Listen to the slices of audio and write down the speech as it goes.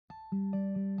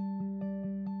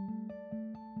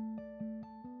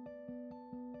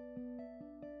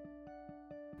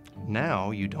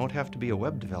Now you don't have to be a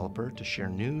web developer to share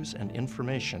news and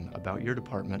information about your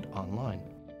department online.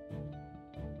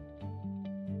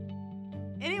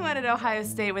 Anyone at Ohio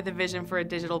State with a vision for a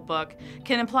digital book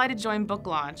can apply to join Book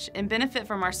Launch and benefit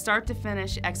from our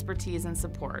start-to-finish expertise and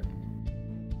support.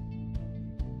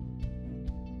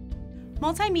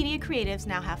 Multimedia creatives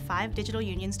now have 5 digital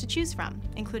unions to choose from,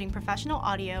 including professional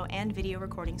audio and video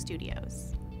recording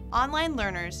studios. Online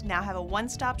learners now have a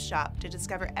one-stop shop to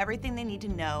discover everything they need to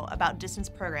know about distance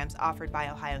programs offered by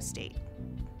Ohio State.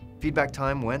 Feedback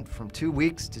time went from 2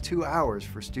 weeks to 2 hours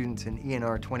for students in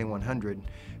ENR 2100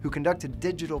 who conducted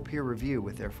digital peer review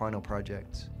with their final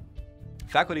projects.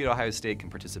 Faculty at Ohio State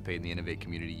can participate in the Innovate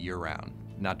community year-round,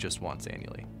 not just once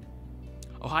annually.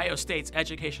 Ohio State's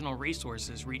educational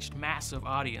resources reached massive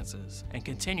audiences and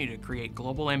continue to create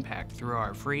global impact through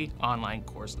our free online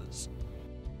courses.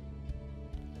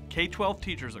 K-12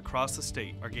 teachers across the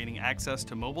state are gaining access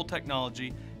to mobile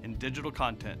technology and digital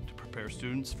content to prepare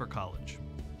students for college.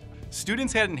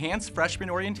 Students had enhanced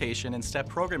freshman orientation and STEP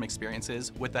program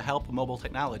experiences with the help of mobile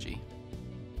technology.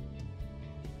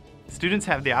 Students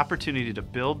have the opportunity to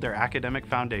build their academic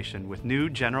foundation with new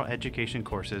general education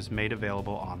courses made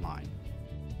available online.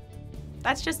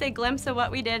 That's just a glimpse of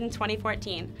what we did in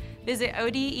 2014. Visit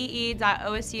odee.osu.edu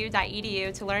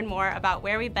to learn more about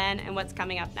where we've been and what's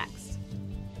coming up next.